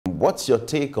What's your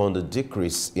take on the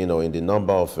decrease, in the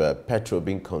number of petrol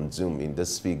being consumed in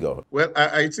this figure? Well,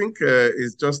 I think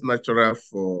it's just natural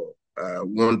for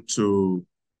one to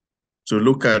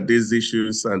look at these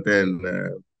issues and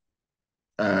then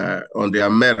on their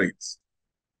merits.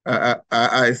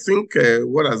 I think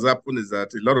what has happened is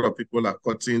that a lot of people are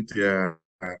cutting their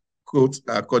coat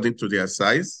according to their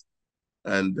size.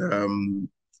 And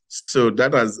so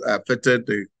that has affected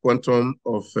the quantum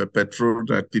of petrol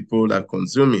that people are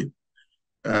consuming.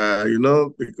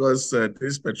 Because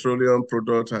this petroleum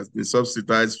product has been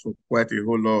subsidized for quite a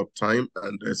whole lot of time.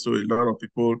 And so a lot of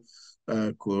people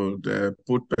could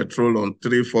put petrol on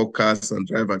 3, 4 cars and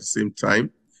drive at the same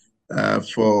time.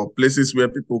 For places where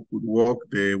people could walk,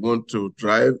 they want to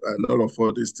drive, and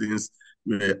all these things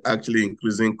were actually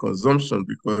increasing consumption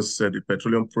because the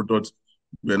petroleum products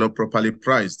were not properly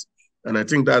priced. And I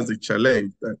think that's the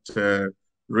challenge that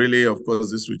really, of course,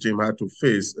 this regime had to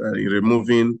face in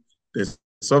removing the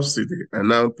subsidy. And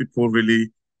now people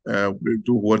really will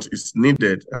do what is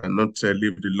needed and not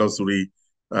live the luxury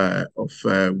of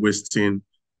wasting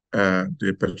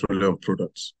the petroleum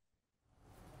products.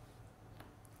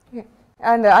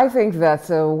 And I think that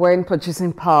when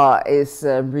purchasing power is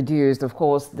reduced, of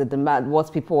course, the demand,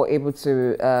 what people are able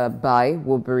to buy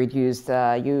will be reduced.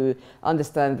 You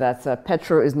understand that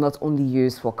petrol is not only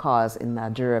used for cars in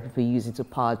Nigeria, people use it to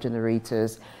power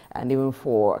generators, and even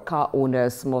for car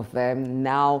owners, some of them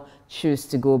now choose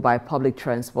to go by public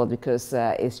transport because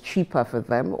it's cheaper for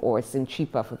them, or it seems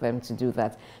cheaper for them to do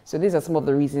that. So these are some of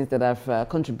the reasons that have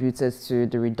contributed to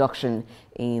the reduction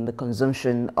in the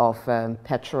consumption of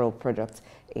petrol products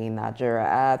in Nigeria.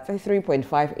 At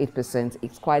 33.58%,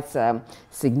 it's quite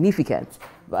significant.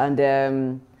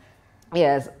 And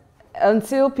yes,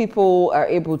 until people are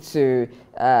able to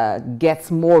get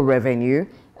more revenue,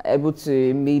 able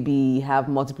to maybe have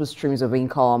multiple streams of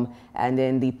income, and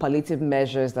then the palliative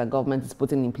measures that government is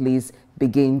putting in place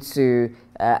begin to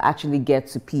actually get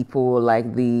to people,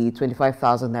 like the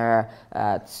 25,000 naira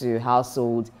to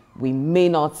household, we may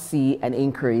not see an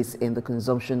increase in the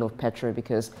consumption of petrol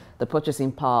because the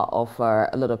purchasing power of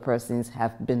a lot of persons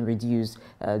have been reduced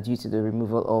due to the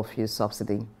removal of fuel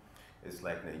subsidy. It's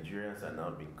like Nigerians are now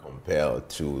being compelled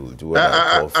to do what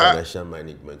I call financial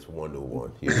management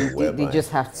 101. They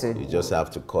just have to. You just have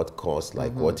to cut costs,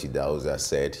 like what Idauza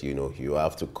said. You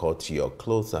have to cut your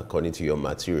clothes according to your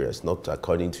materials, not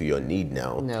according to your need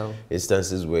now. No.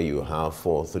 Instances where you have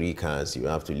 4 or 3 cars, you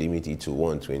have to limit it to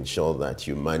 1 to ensure that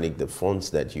you manage the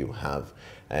funds that you have.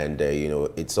 And,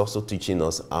 it's also teaching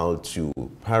us how to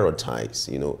prioritize,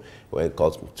 when it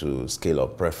comes to scale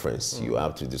of preference. You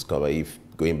have to discover if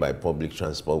going by public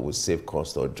transport will save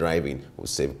cost or driving will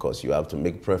save cost. You have to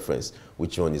make preference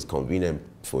which one is convenient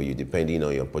for you depending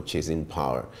on your purchasing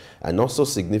power. And also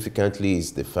significantly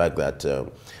is the fact that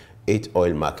 8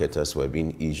 oil marketers were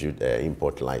being issued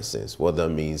import license. What that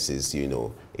means is, it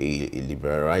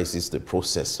liberalizes the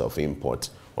process of import,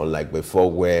 unlike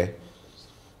before where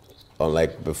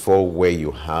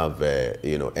you have,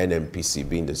 NNPC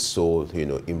being the sole,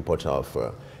 importer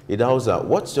of Idauza,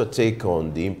 what's your take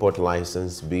on the import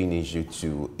license being issued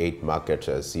to 8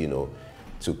 marketers,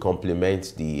 to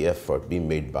complement the effort being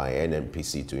made by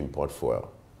NNPC to import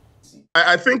fuel?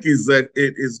 I think it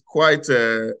is quite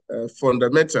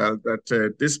fundamental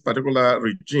that this particular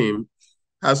regime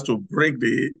has to break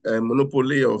the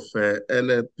monopoly of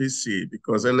NNPC,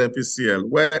 because NNPCL,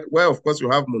 where of course you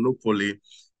have monopoly,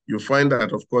 you find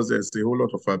that, of course, there's a whole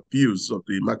lot of abuse of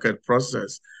the market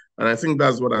process. And I think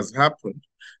that's what has happened.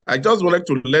 I just wanted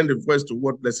to lend a voice to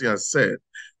what Leslie has said.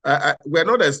 We're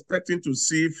not expecting to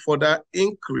see further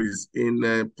increase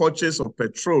in purchase of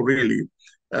petrol, really.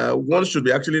 One should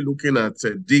be actually looking at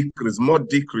a decrease, more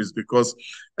decrease, because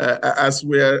as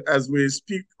we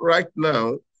speak right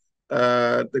now,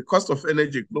 the cost of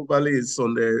energy globally is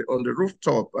on the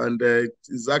rooftop, and it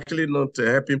is actually not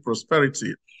helping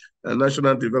prosperity and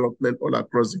national development all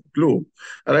across the globe.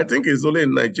 And I think it's only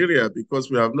in Nigeria because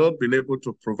we have not been able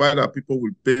to provide our people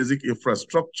with basic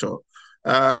infrastructure.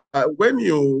 When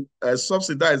you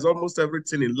subsidize almost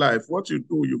everything in life, what you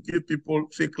do, you give people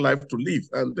fake life to live.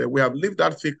 And we have lived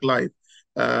that fake life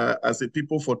as a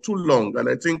people for too long. And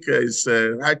I think it's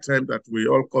high time that we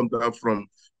all come down from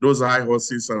those high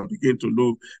horses and begin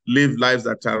to live lives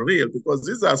that are real, because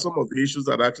these are some of the issues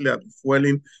that actually are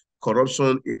fueling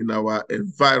corruption in our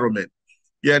environment.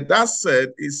 Yeah, that said,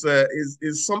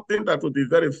 is something that would be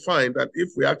very fine, that if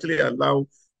we actually allow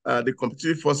the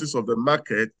competitive forces of the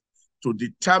market to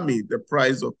determine the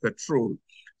price of petrol,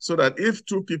 so that if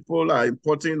 2 people are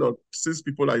importing or 6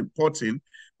 people are importing,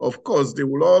 of course, they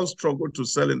will all struggle to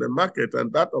sell in the market.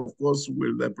 And that, of course,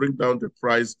 will bring down the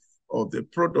price of the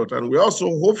product. And we're also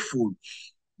hopeful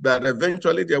that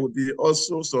eventually there will be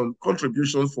also some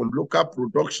contributions from local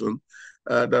production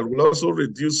that will also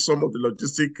reduce some of the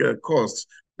logistic costs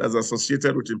that's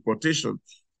associated with importation.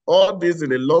 All this in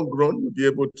the long run will be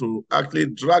able to actually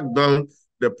drag down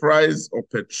the price of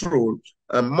petrol,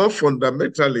 and more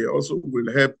fundamentally also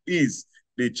will help ease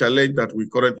the challenge that we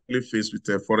currently face with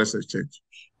the forex exchange.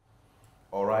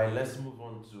 All right, let's move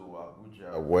on to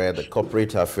Abuja, where the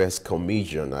Corporate Affairs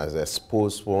Commission has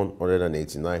exposed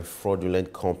 189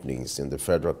 fraudulent companies in the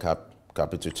Federal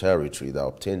Capital Territory that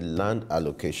obtained land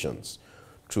allocations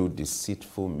through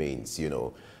deceitful means.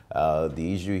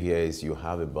 The issue here is you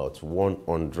have about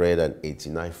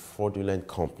 189 fraudulent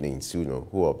companies,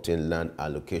 who obtain land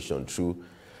allocation through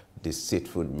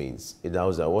deceitful means.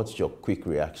 Idauza, what's your quick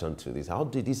reaction to this? How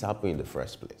did this happen in the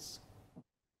first place?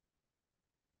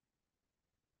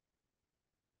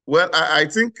 Well, I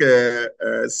think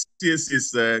CS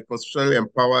is constitutionally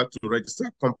empowered to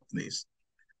register companies,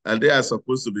 and they are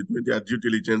supposed to be doing their due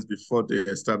diligence before they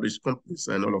establish companies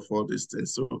and all these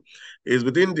things. So it's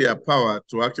within their power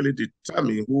to actually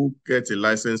determine who gets a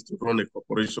license to run a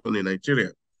corporation in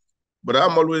Nigeria. But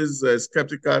I'm always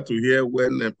skeptical to hear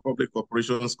when public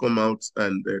corporations come out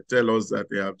and tell us that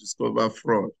they have discovered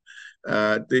fraud.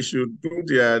 They should do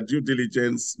their due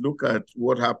diligence, look at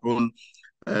what happened,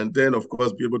 and then, of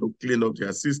course, be able to clean up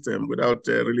their system without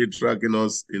really dragging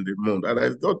us in the mud. And I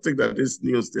don't think that this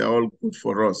news, they are all good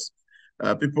for us.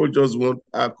 People just want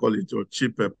accolade or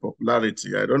cheap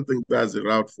popularity. I don't think that's the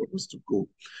route for us to go.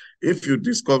 If you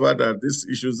discover that these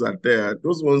issues are there,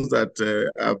 those ones that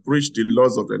have breached the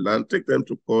laws of the land, take them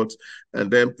to court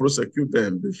and then prosecute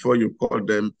them before you call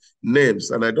them names.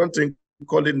 And I don't think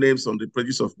calling names on the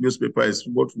pages of newspaper is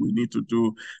what we need to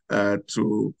do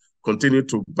to continue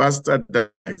to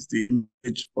bastardize the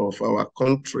image of our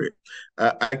country.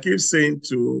 I keep saying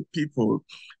to people,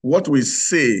 what we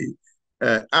say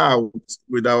out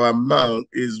with our mouth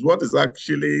is what is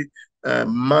actually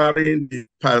marring the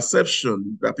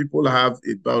perception that people have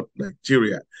about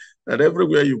Nigeria. That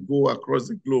everywhere you go across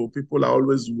the globe, people are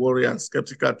always worried and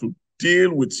skeptical to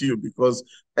deal with you because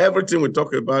everything we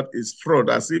talk about is fraud,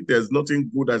 as if there's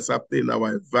nothing good that's happening in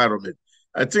our environment.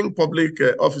 I think public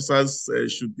officers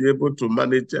should be able to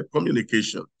manage their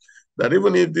communication, that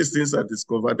even if these things are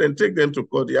discovered, then take them to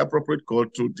court, the appropriate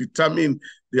court, to determine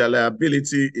their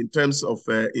liability in terms of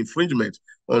infringement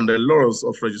on the laws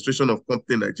of registration of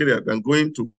company in Nigeria than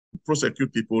going to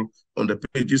prosecute people on the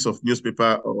pages of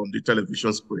newspaper or on the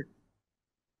television screen.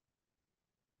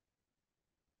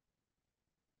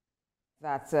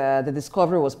 That the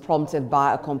discovery was prompted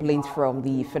by a complaint from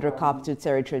the Federal Capital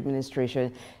Territory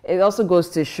Administration. It also goes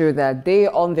to show that they,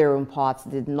 on their own part,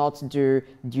 did not do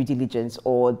due diligence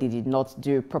or they did not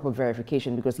do proper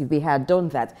verification, because if they had done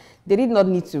that, they did not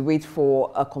need to wait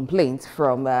for a complaint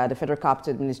from the Federal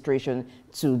Capital Administration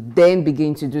to then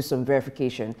begin to do some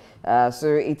verification.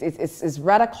 So it's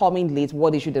rather coming late.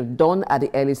 What they should have done at the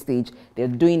early stage, they're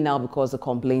doing now because the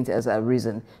complaint has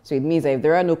arisen. So it means that if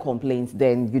there are no complaints,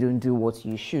 then you don't do what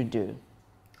you should do.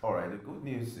 All right, the good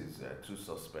news is 2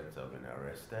 suspects have been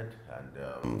arrested,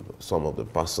 and some of the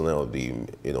personnel of the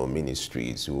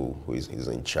ministries who is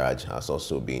in charge has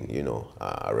also been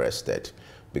arrested,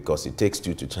 because it takes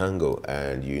 2 to tango,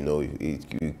 and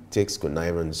it takes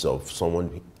connivance of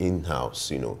someone in-house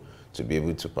to be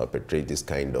able to perpetrate this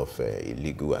kind of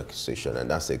illegal accusation, and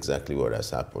that's exactly what has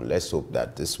happened. Let's hope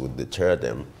that this would deter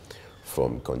them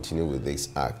from continuing with this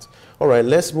act. All right,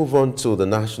 let's move on to the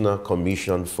National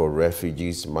Commission for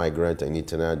Refugees, Migrant and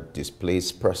Internally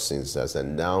Displaced Persons has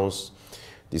announced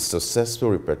the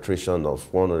successful repatriation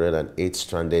of 108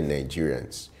 stranded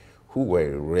Nigerians who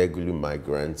were irregular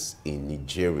migrants in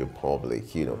Niger Republic.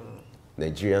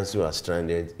 Nigerians who are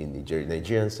stranded in Nigeria.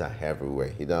 Nigerians are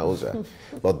everywhere.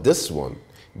 But this one,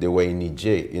 they were in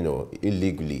Niger,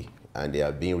 illegally, and they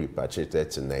are being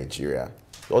repatriated to Nigeria.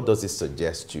 What does it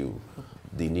suggest to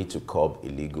the need to curb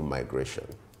illegal migration?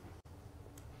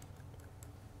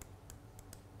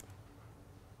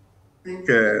 I think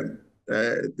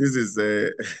this is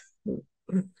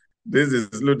this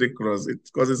is ludicrous. It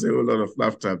causes a whole lot of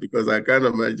laughter because I can't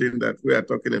imagine that we are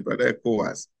talking about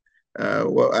ECOWAS.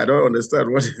 Well, I don't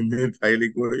understand what you mean by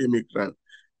illegal immigrant,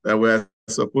 that we're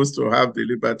supposed to have the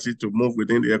liberty to move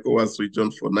within the ECOWAS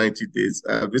region for 90 days.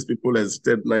 These people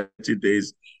existed 90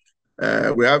 days.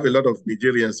 We have a lot of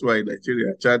Nigerians who are in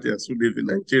Nigeria, Chadians who live in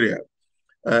Nigeria.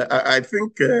 I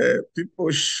think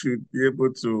people should be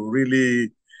able to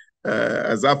really,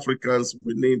 as Africans,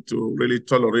 we need to really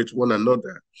tolerate one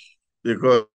another,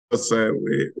 because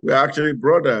we're actually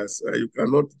brothers. You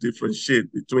cannot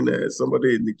differentiate between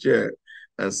somebody in Niger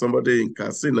and somebody in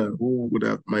Katsina who would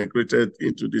have migrated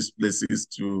into these places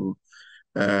to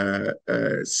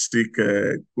seek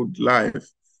a good life.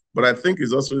 But I think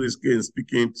it's also this again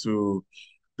speaking to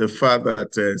the fact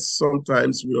that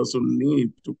sometimes we also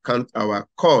need to count our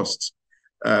costs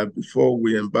before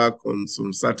we embark on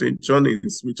some certain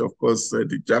journeys, which of course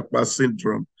the Jackpot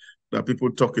syndrome that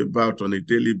people talk about on a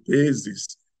daily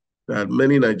basis, that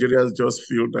many Nigerians just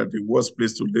feel that the worst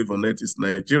place to live on earth is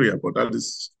Nigeria, but that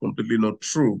is completely not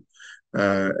true,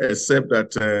 except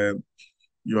that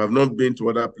you have not been to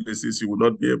other places, you will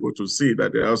not be able to see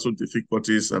that there are also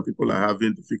difficulties and people are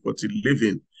having difficulty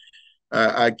living.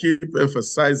 I keep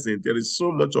emphasizing there is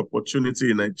so much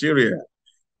opportunity in Nigeria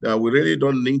that we really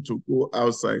don't need to go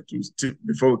outside to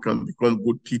before we can become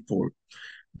good people.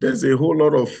 There's a whole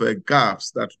lot of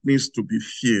gaps that needs to be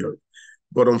filled.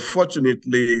 But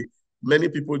unfortunately, many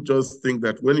people just think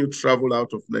that when you travel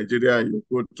out of Nigeria and you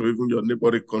go to even your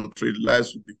neighboring country,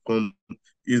 lives will become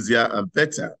easier and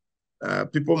better.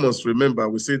 People must remember,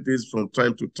 we say this from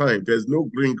time to time, there's no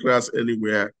green grass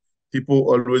anywhere. People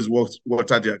always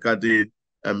water their garden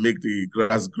and make the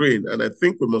grass green. And I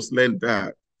think we must learn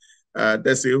that.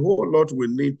 There's a whole lot we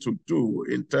need to do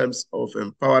in terms of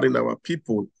empowering our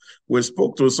people. We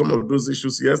spoke to some of those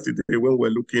issues yesterday when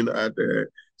we're looking at the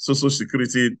social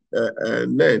security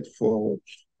net for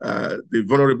the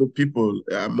vulnerable people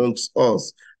amongst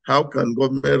us. How can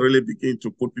government really begin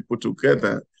to put people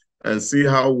together and see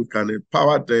how we can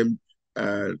empower them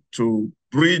to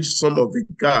bridge some of the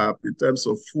gap in terms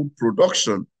of food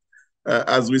production?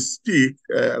 As we speak,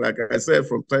 like I said,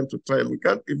 from time to time, we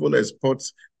can't even export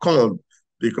corn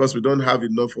because we don't have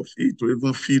enough of it to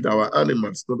even feed our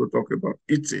animals, not to talk about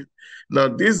eating. Now,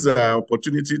 these are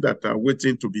opportunities that are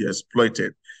waiting to be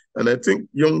exploited. And I think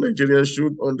young Nigerians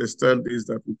should understand this,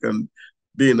 that we can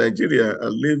be in Nigeria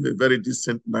and live a very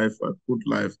decent life, a good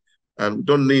life. And we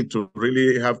don't need to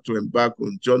really have to embark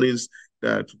on journeys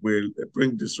that will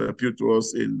bring disrepute to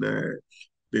us in the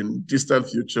distant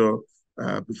future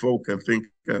before we can think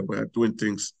we are doing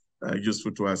things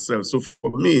useful to ourselves. So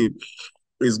for me,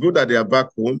 it's good that they are back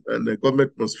home, and the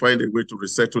government must find a way to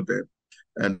resettle them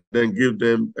and then give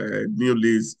them a new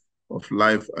lease of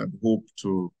life and hope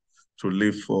to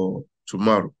live for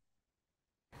tomorrow.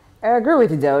 I agree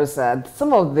with you, Dels.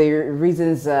 Some of the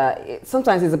reasons,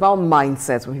 sometimes it's about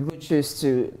mindset when people choose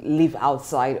to live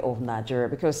outside of Nigeria.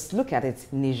 Because look at it,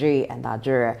 Niger and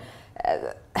Nigeria.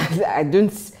 I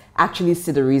don't actually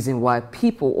see the reason why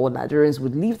people or Nigerians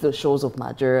would leave the shores of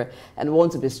Nigeria and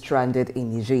want to be stranded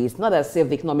in Niger. It's not as if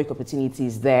the economic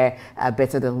opportunities there are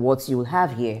better than what you will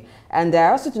have here. And I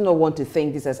also do not want to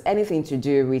think this has anything to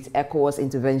do with ECOWAS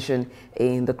intervention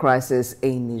in the crisis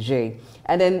in Niger.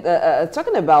 And then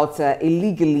talking about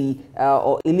illegally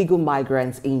or illegal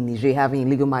migrants in Niger, having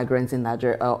illegal migrants in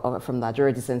Nigeria from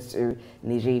Nigeria descent to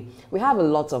Niger, we have a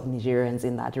lot of Nigerians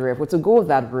in Nigeria. But to go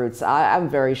that route, I'm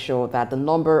very sure that the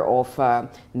number of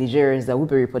Nigerians that will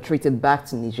be repatriated back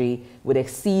to Niger would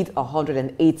exceed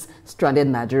 108 stranded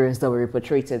Nigerians that were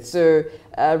repatriated. So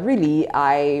really,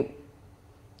 I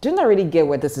do not really get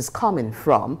where this is coming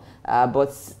from.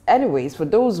 But anyways, for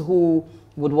those who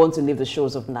would want to leave the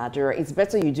shores of Nigeria, it's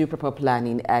better you do proper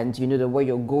planning and you know the way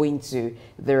you're going to.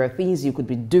 There are things you could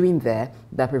be doing there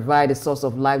that provide a source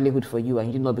of livelihood for you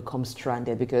and you not become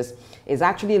stranded, because it's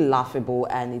actually laughable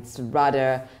and it's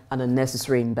rather an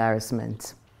unnecessary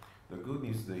embarrassment. The good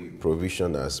news, the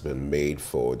provision has been made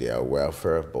for their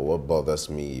welfare, but what bothers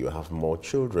me, you have more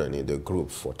children in the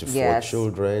group, 44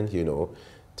 children, you know,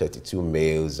 32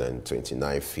 males and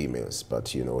 29 females.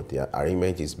 But, you know, the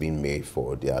arrangement is being made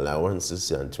for the allowances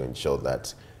and to ensure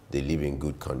that they live in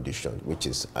good condition, which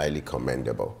is highly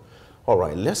commendable. All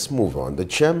right, let's move on. The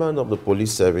chairman of the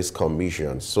Police Service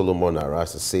Commission, Solomon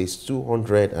Arasa, says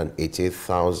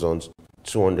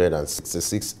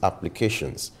 288,266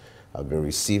 applications have been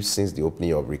received since the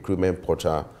opening of recruitment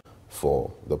portal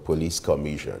for the police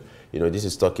commission. You know, this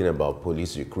is talking about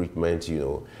police recruitment. You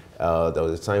know, there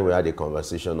was a time we had a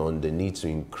conversation on the need to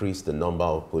increase the number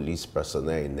of police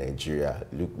personnel in Nigeria,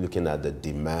 looking at the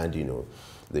demand. You know,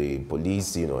 the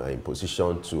police, you know, are in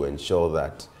position to ensure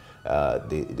that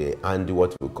they handle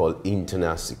what we call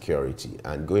internal security.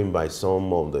 And going by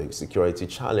some of the security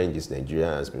challenges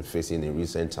Nigeria has been facing in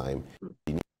recent time,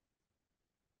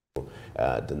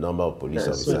 the number of police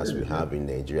officers we have in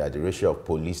Nigeria, the ratio of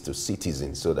police to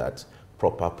citizens, so that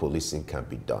proper policing can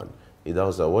be done.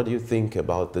 Idausa, what do you think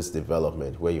about this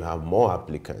development where you have more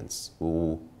applicants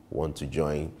who want to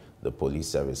join the Police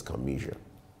Service Commission?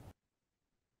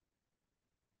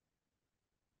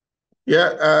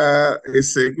 Yeah,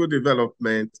 it's a good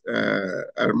development.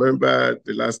 I remember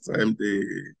the last time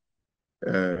the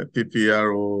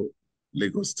PPRO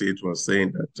Lagos State was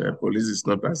saying that police is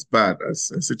not as bad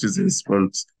as citizens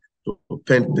want to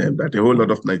paint them, that a whole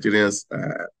lot of Nigerians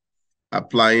are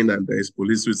applying and there is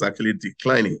police who is actually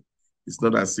declining. It's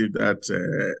not as if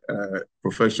that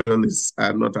profession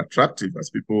are not attractive as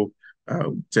people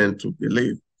tend to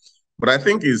believe. But I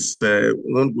think it's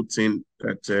one good thing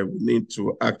that we need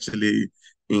to actually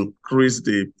increase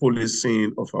the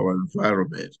policing of our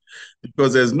environment,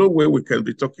 because there's no way we can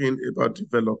be talking about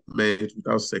development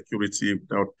without security,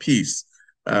 without peace,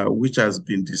 which has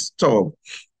been disturbed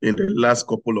in the last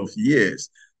couple of years.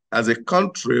 As a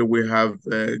country, we have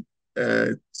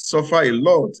suffered a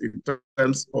lot in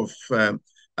terms of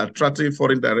attracting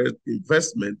foreign direct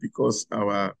investment because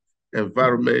our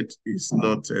environment is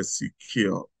not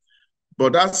secure.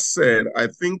 But that said, I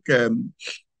think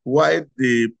why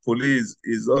the police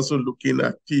is also looking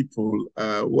at people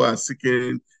who are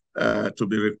seeking to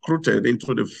be recruited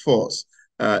into the force,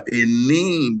 a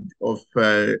need of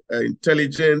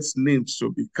intelligence needs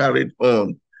to be carried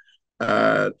on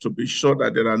to be sure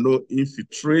that there are no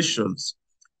infiltrations,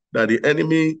 that the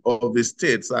enemy of the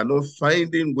states are not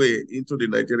finding way into the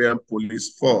Nigerian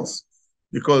police force,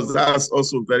 because that's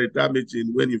also very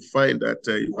damaging when you find that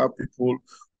you have people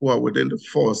who are within the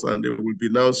force and they will be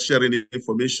now sharing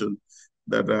information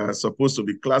that are supposed to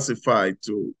be classified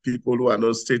to people who are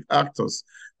not state actors.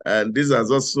 And this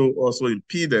has also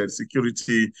impeded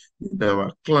security in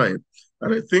our client.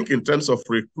 And I think in terms of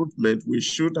recruitment, we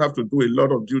should have to do a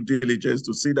lot of due diligence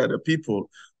to see that the people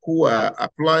who are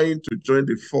applying to join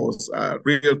the force are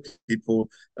real people,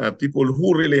 people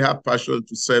who really have passion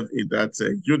to serve in that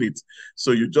unit.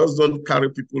 So you just don't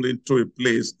carry people into a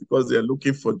place because they're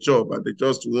looking for a job and they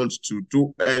just want to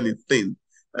do anything.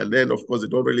 And then, of course, they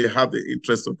don't really have the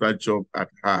interest of that job at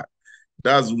heart.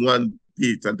 That's one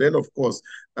bit. And then, of course,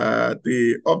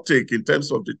 the uptake in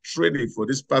terms of the training for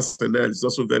this personnel is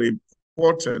also very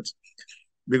important,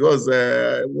 because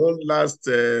one last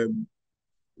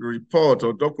report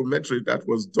or documentary that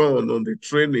was done on the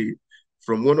training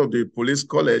from one of the police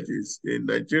colleges in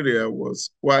Nigeria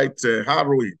was quite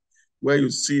harrowing, where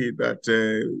you see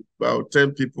that about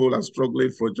 10 people are struggling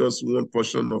for just one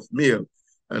portion of meal.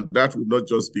 And that would not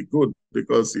just be good,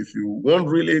 because if you want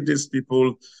really these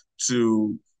people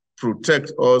to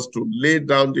protect us, to lay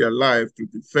down their life to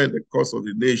defend the cause of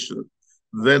the nation,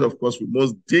 then of course we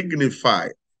must dignify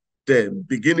them,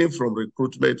 beginning from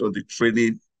recruitment on the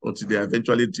training until they are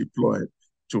eventually deployed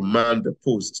to man the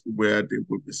post where they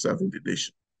will be serving the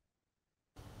nation.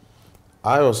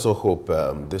 I also hope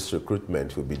this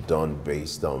recruitment will be done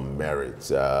based on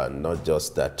merit, not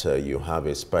just that you have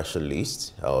a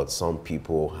specialist, or some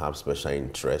people have special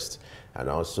interest. And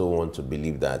I also want to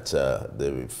believe that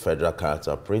the federal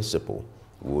character principle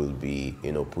will be,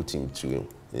 put into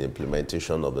the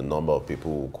implementation of the number of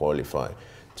people who qualify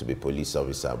to be police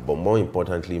officer. But more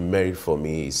importantly, merit for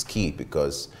me is key,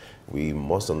 because we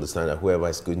must understand that whoever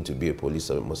is going to be a police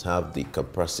officer must have the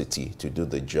capacity to do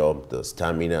the job, the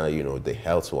stamina, the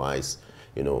health-wise,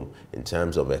 in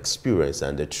terms of experience,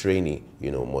 and the training,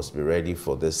 must be ready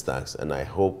for this task. And I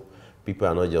hope people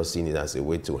are not just seeing it as a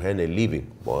way to earn a living,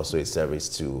 but also a service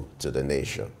to the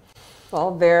nation.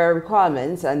 Well, there are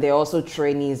requirements and there are also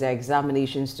trainings,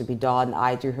 examinations to be done.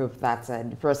 I do hope that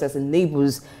the process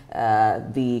enables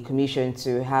the commission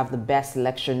to have the best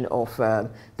selection of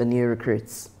the new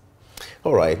recruits.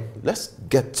 All right, let's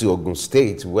get to Ogun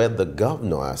State, where the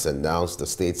governor has announced the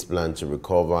state's plan to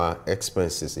recover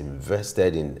expenses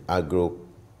invested in cargo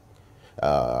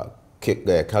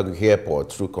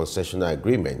airport through concessional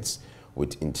agreements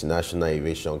with international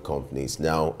aviation companies.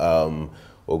 Now,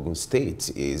 Ogun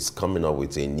State is coming up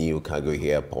with a new cargo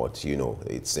airport.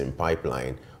 It's in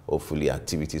pipeline. Hopefully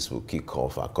activities will kick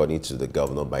off, according to the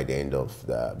governor, by the end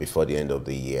of before the end of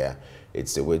the year.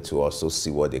 It's a way to also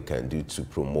see what they can do to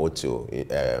promote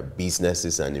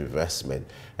businesses and investment.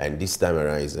 And this time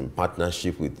around is in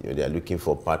partnership with, they're looking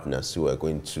for partners who are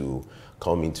going to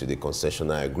come into the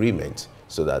concessional agreement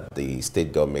so that the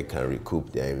state government can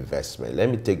recoup their investment. Let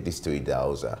me take this to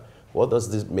Idauza. What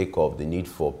does this make of the need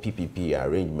for PPP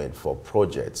arrangement for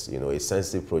projects? A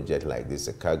sensitive project like this,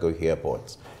 a cargo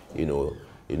airport,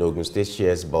 Ogun State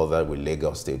shares border with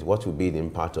Lagos State. What would be the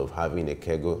impact of having a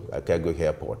cargo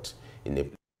airport in a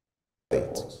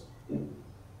state?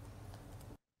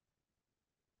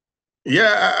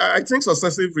 Yeah, I think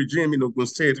successive regime in Ogun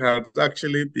State has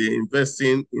actually been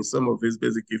investing in some of this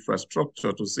basic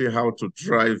infrastructure to see how to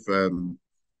drive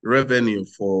revenue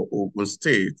for Ogun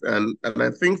State. And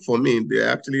I think for me, they're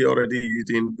actually already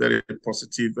using very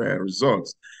positive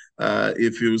results.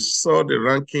 If you saw the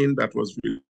ranking that was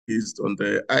released on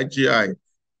the IGI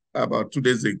about 2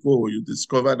 days ago, you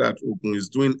discover that Ogun is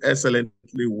doing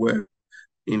excellently well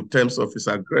in terms of its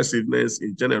aggressiveness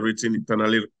in generating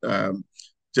internally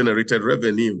generated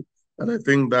revenue. And I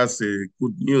think that's a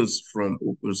good news from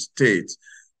Ogun State.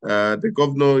 The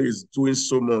governor is doing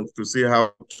so much to see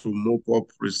how to mop up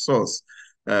resource.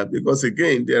 Because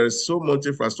again, there is so much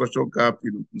infrastructure gap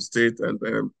in Ogun State, and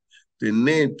the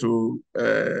need to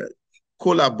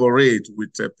collaborate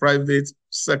with private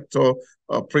sector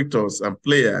operators and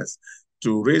players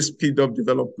to raise speed up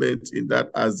development in that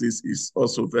axis is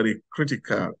also very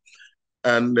critical.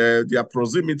 And their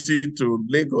proximity to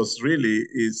Lagos really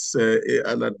is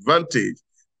an advantage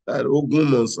that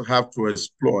Ogun must have to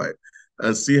exploit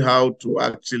and see how to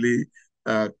actually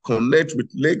connect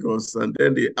with Lagos, and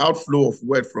then the outflow of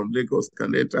wealth from Lagos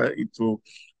can enter into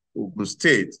Ogun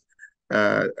State.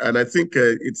 And I think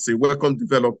it's a welcome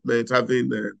development having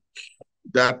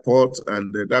that port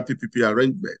and that PPP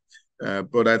arrangement.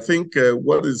 But I think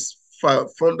what is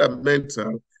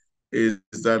fundamental is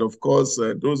that, of course,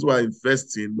 those who are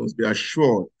investing must be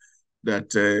assured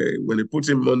that when they put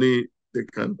in money, they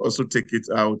can also take it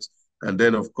out. And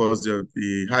then, of course, there'll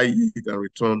be high yield and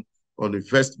return on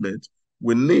investment.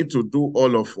 We need to do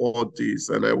all this.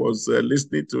 And I was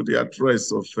listening to the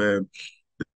address of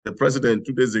the president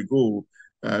 2 days ago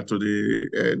to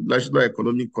the National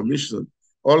Economic Commission.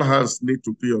 All hands need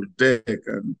to be on deck,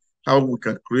 and how we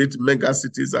can create mega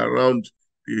cities around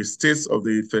the states of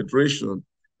the federation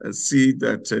and see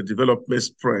that development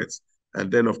spreads.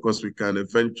 And then, of course, we can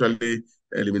eventually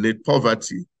eliminate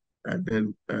poverty and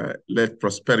then let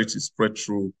prosperity spread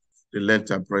through the length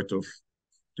and breadth of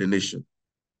the nation.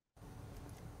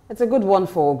 It's a good one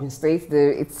for Ogun State.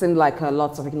 It seemed like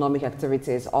lots of economic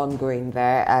activities ongoing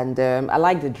there, and I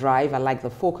like the drive, I like the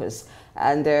focus.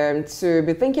 And to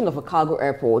be thinking of a cargo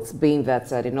airport, being that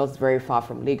they're not very far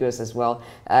from Lagos as well,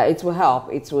 it will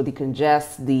help. It will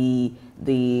decongest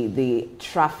the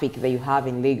traffic that you have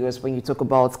in Lagos when you talk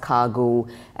about cargo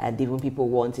and even people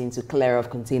wanting to clear off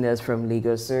containers from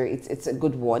Lagos. So it's a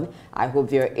good one. I hope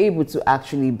they're able to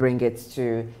actually bring it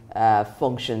to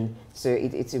function. So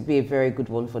it will be a very good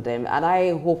one for them. And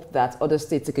I hope that other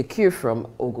states take a cue from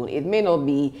Ogun. It may not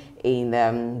be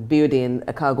in building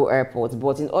a cargo airport,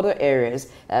 but in other areas,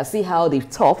 see how they've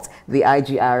topped the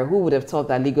IGR. Who would have thought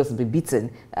that Lagos would be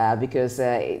beaten? Because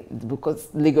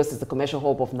Lagos is the commercial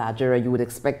hub of Nigeria, you would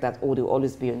expect that they'll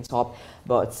always be on top.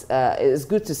 But it's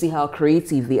good to see how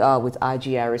creative they are with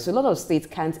IGR. So a lot of states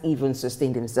can't even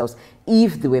sustain themselves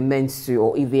if they were meant to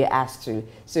or if they're asked to.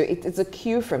 So it's a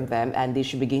cue from them, and they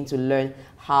should begin to learn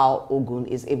how Ogun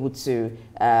is able to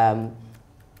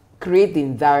create the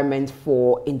environment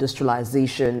for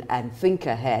industrialization and think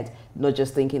ahead, not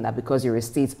just thinking that because your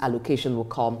estate's allocation will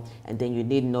come and then you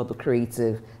need not be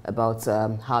creative about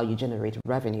how you generate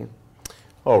revenue.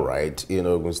 All right,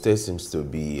 Ogun State seems to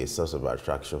be a source of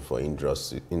attraction for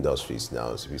industries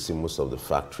now. So we see most of the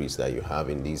factories that you have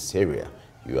in this area,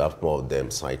 you have more of them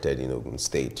sited in Ogun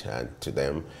State, and to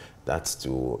them, that's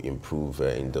to improve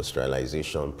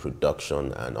industrialization,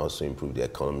 production, and also improve the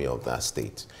economy of that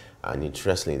state. And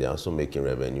interestingly, they're also making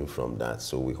revenue from that,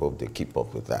 so we hope they keep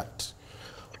up with that.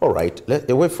 All right,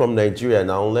 away from Nigeria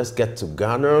now, let's get to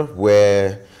Ghana,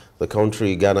 where the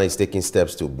country, Ghana, is taking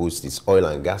steps to boost its oil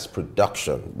and gas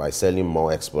production by selling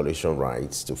more exploration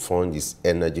rights to fund its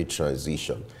energy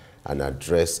transition and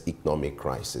address economic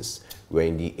crisis. We're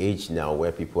in the age now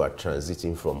where people are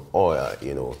transiting from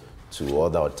oil, to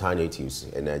other alternatives,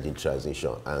 energy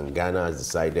transition, and Ghana has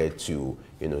decided to,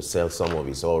 sell some of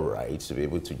its oil rights to be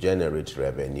able to generate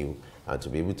revenue and to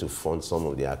be able to fund some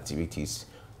of the activities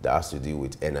that has to do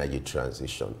with energy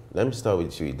transition. Let me start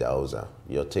with you, Idauza.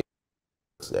 Your take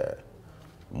on the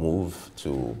move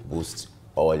to boost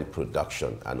oil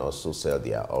production and also sell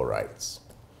their oil rights.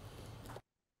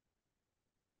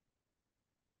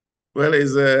 Well,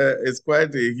 it's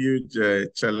quite a huge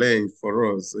challenge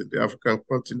for us in the African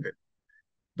continent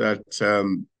that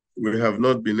we have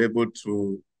not been able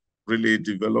to really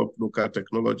develop local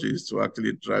technologies to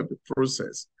actually drive the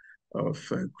process of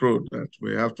growth, that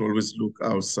we have to always look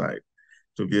outside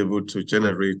to be able to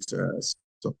generate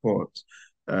support.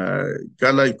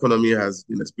 Ghana economy has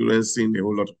been experiencing a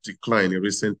whole lot of decline in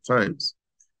recent times.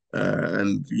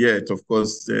 And yet, of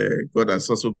course, God has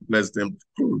also blessed them with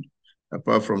crude,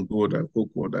 apart from gold and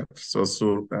cocoa, that's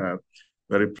also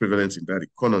very prevalent in that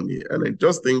economy. And I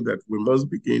just think that we must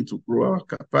begin to grow our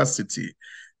capacity,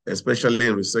 especially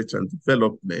in research and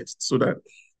development, so that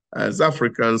as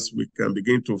Africans, we can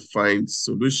begin to find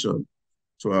solutions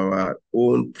to our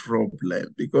own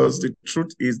problem. Because the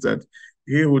truth is that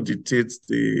he who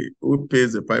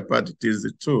pays the piper dictates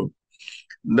the tune.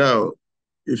 Now,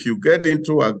 if you get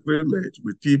into agreement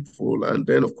with people, and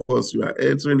then of course you are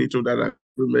entering into that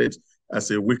agreement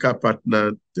as a weaker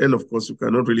partner, then of course you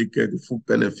cannot really get the full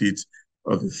benefit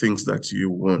of the things that you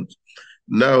want.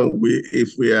 Now,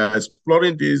 if we are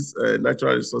exploring these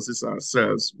natural resources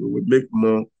ourselves, we will make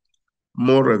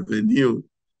more revenue.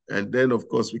 And then, of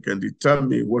course, we can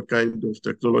determine what kind of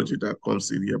technology that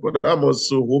comes in here. But I'm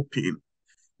also hoping,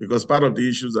 because part of the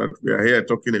issues that we are here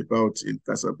talking about in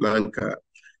Casablanca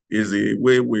is the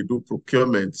way we do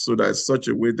procurement, so that such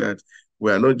a way that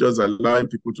we are not just allowing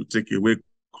people to take away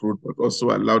crude, but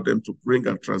also allow them to bring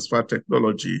and transfer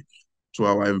technology to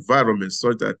our environment,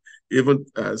 so that even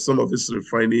some of this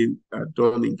refining are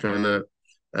done in Ghana,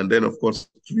 and then, of course,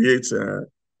 create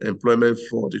employment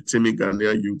for the teeming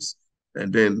Ghanaian youths,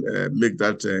 and then make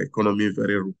that economy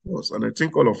very robust. And I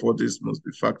think all of this must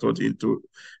be factored into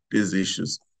these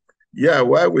issues. Yeah,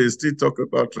 while we still talk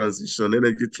about transition,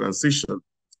 energy transition,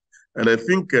 and I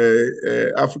think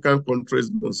African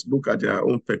countries must look at their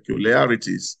own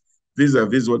peculiarities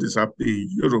vis-a-vis what is happening in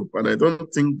Europe. And I don't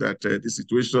think that the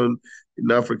situation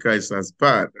in Africa is as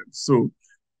bad. And so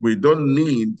we don't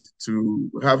need to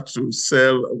have to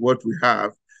sell what we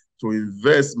have to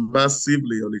invest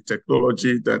massively on the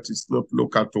technology that is not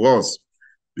local to us.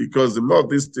 Because the more of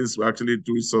these things we actually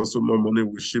do, is also more money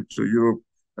we ship to Europe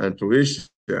and to Asia.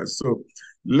 So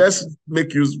let's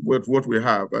make use of what we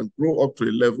have and grow up to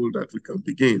a level that we can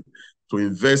begin to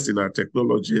invest in our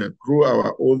technology and grow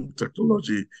our own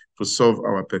technology to solve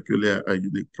our peculiar and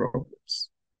unique problems.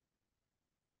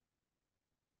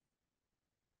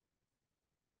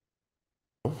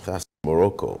 That's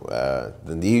Morocco.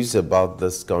 The news about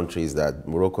this country is that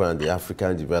Morocco and the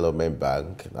African Development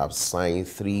Bank have signed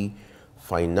 3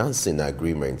 financing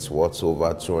agreements worth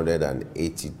over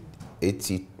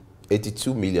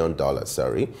 $82 million.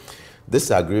 Sorry.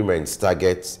 This agreement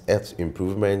targets earth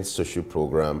improvement, social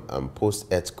program, and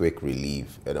post-earthquake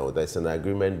relief. You know, there's an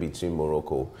agreement between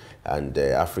Morocco and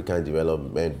the African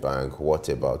Development Bank worth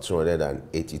about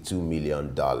 $282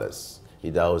 million.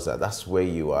 That's where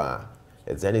you are.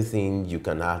 Is there anything you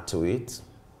can add to it?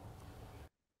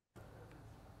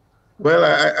 Well,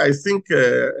 I think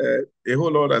a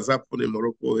whole lot has happened in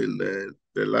Morocco in the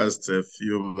last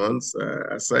few months.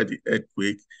 Aside the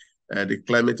earthquake, the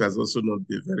climate has also not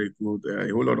been very good.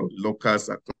 A whole lot of locals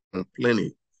are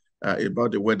complaining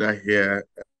about the weather here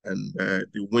and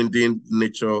the windy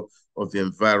nature of the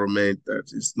environment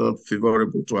that is not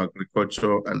favorable to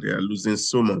agriculture, and they are losing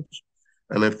so much.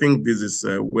 And I think this is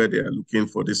where they are looking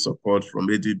for the support from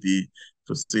ADB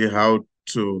to see how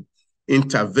to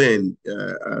intervene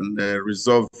and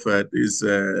resolve these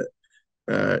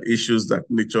issues that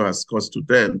nature has caused to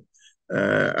them.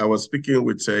 I was speaking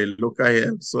with a local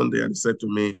here on Sunday, and he said to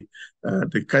me,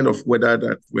 the kind of weather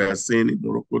that we are seeing in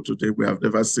Morocco today, we have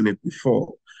never seen it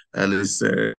before. And it's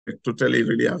totally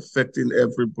really affecting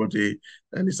everybody,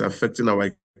 and it's affecting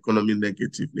our economy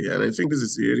negatively. And I think this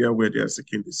is the area where they are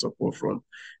seeking the support from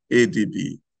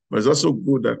ADB. But it's also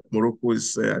good that Morocco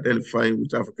is identifying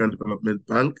with African Development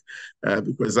Bank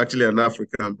because it's actually an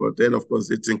African, but then of course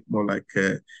they think more like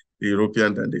the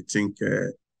European than they think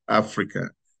Africa.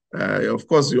 Of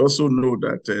course, you also know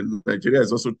that Nigeria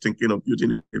is also thinking of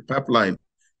building a pipeline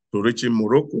to reach in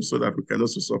Morocco so that we can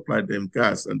also supply them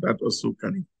gas, and that also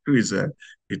can increase the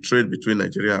trade between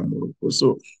Nigeria and Morocco.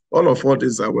 So all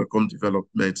these are welcome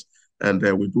developments, and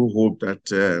we do hope that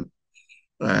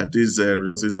these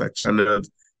resources are channeled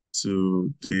to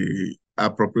the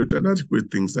appropriate and adequate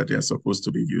things that they are supposed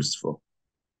to be used for.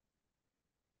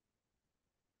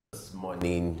 This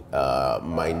money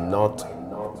might not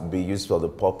be used for the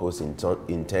purpose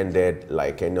intended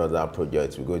like any other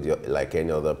project. We go to like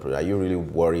any other project. Are you really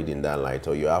worried in that light,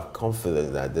 or you have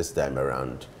confidence that this time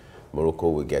around Morocco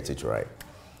will get it right?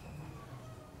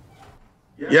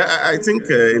 Yeah, I think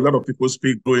a lot of people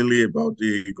speak glowingly about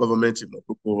the government in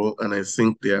Morocco, and I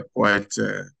think they are quite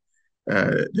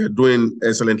they're doing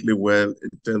excellently well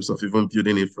in terms of even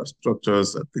building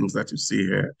infrastructures and things that you see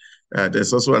here.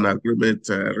 There's also an agreement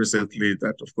recently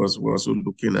that, of course, we're also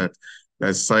looking at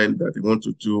that signed that they want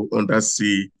to do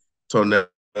undersea tunnel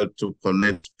to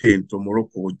connect Spain to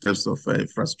Morocco in terms of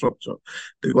infrastructure.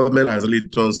 The government has really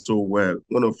done so well.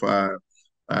 One of our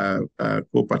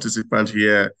co-participants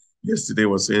here yesterday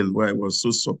was saying, well, I was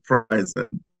so surprised that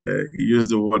he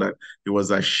used the word that he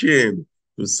was ashamed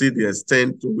to see the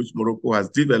extent to which Morocco has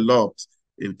developed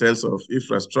in terms of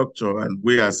infrastructure, and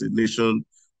we as a nation,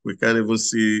 we can't even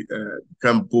see,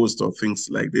 can't boast of things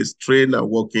like this. Trains are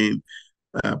working,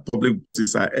 public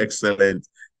buses are excellent,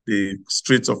 the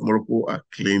streets of Morocco are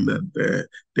clean, and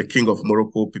the king of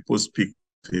Morocco, people speak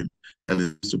to him, and he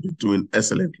seems to be doing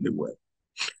excellently well.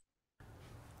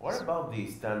 What about the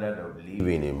standard of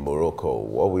living in Morocco?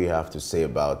 What we have to say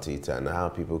about it and how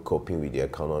people coping with the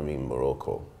economy in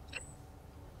Morocco?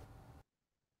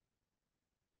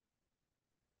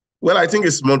 Well, I think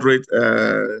it's moderate.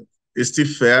 It's still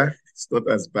fair. It's not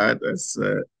as bad as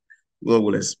one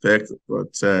would expect,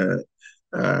 but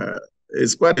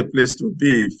it's quite a place to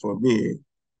be for me,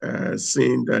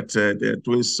 seeing that they're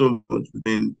doing so much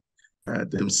within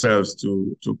themselves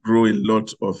to grow a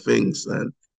lot of things.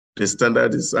 And the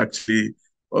standard is actually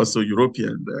also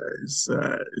European.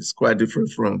 It's quite different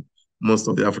from most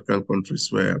of the African countries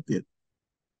where I've been.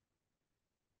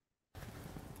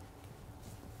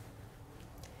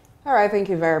 All right, thank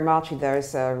you very much,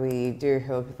 Idris. We do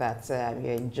hope that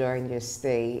you're enjoying your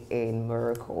stay in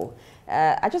Morocco.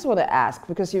 I just want to ask,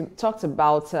 because you talked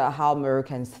about how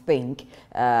Moroccans think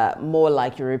more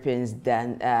like Europeans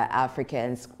than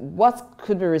Africans. What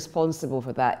could be responsible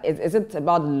for that? Is it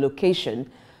about the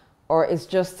location, or it's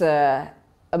just a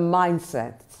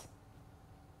mindset?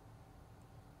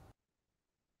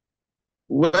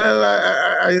 Well,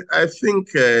 I think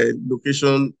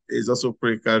location is also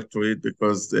critical to it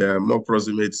because they are more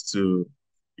proximate to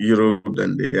Europe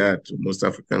than they are to most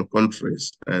African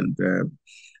countries. And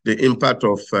the impact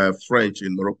of French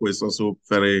in Morocco is also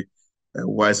very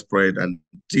widespread and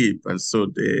deep. And so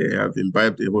they have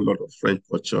imbibed a whole lot of French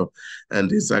culture, and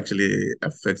this actually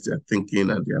affects their thinking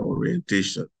and their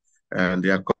orientation. And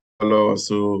their color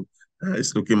also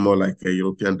is looking more like a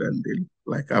European than they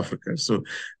like Africa. So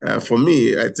for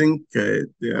me, I think their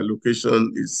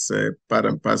location is part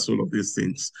and parcel of these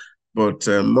things. But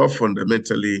more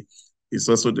fundamentally, it's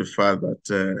also the fact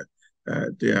that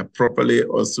they are properly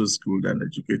also schooled and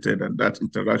educated, and that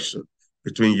interaction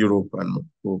between Europe and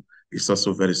Morocco is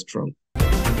also very strong.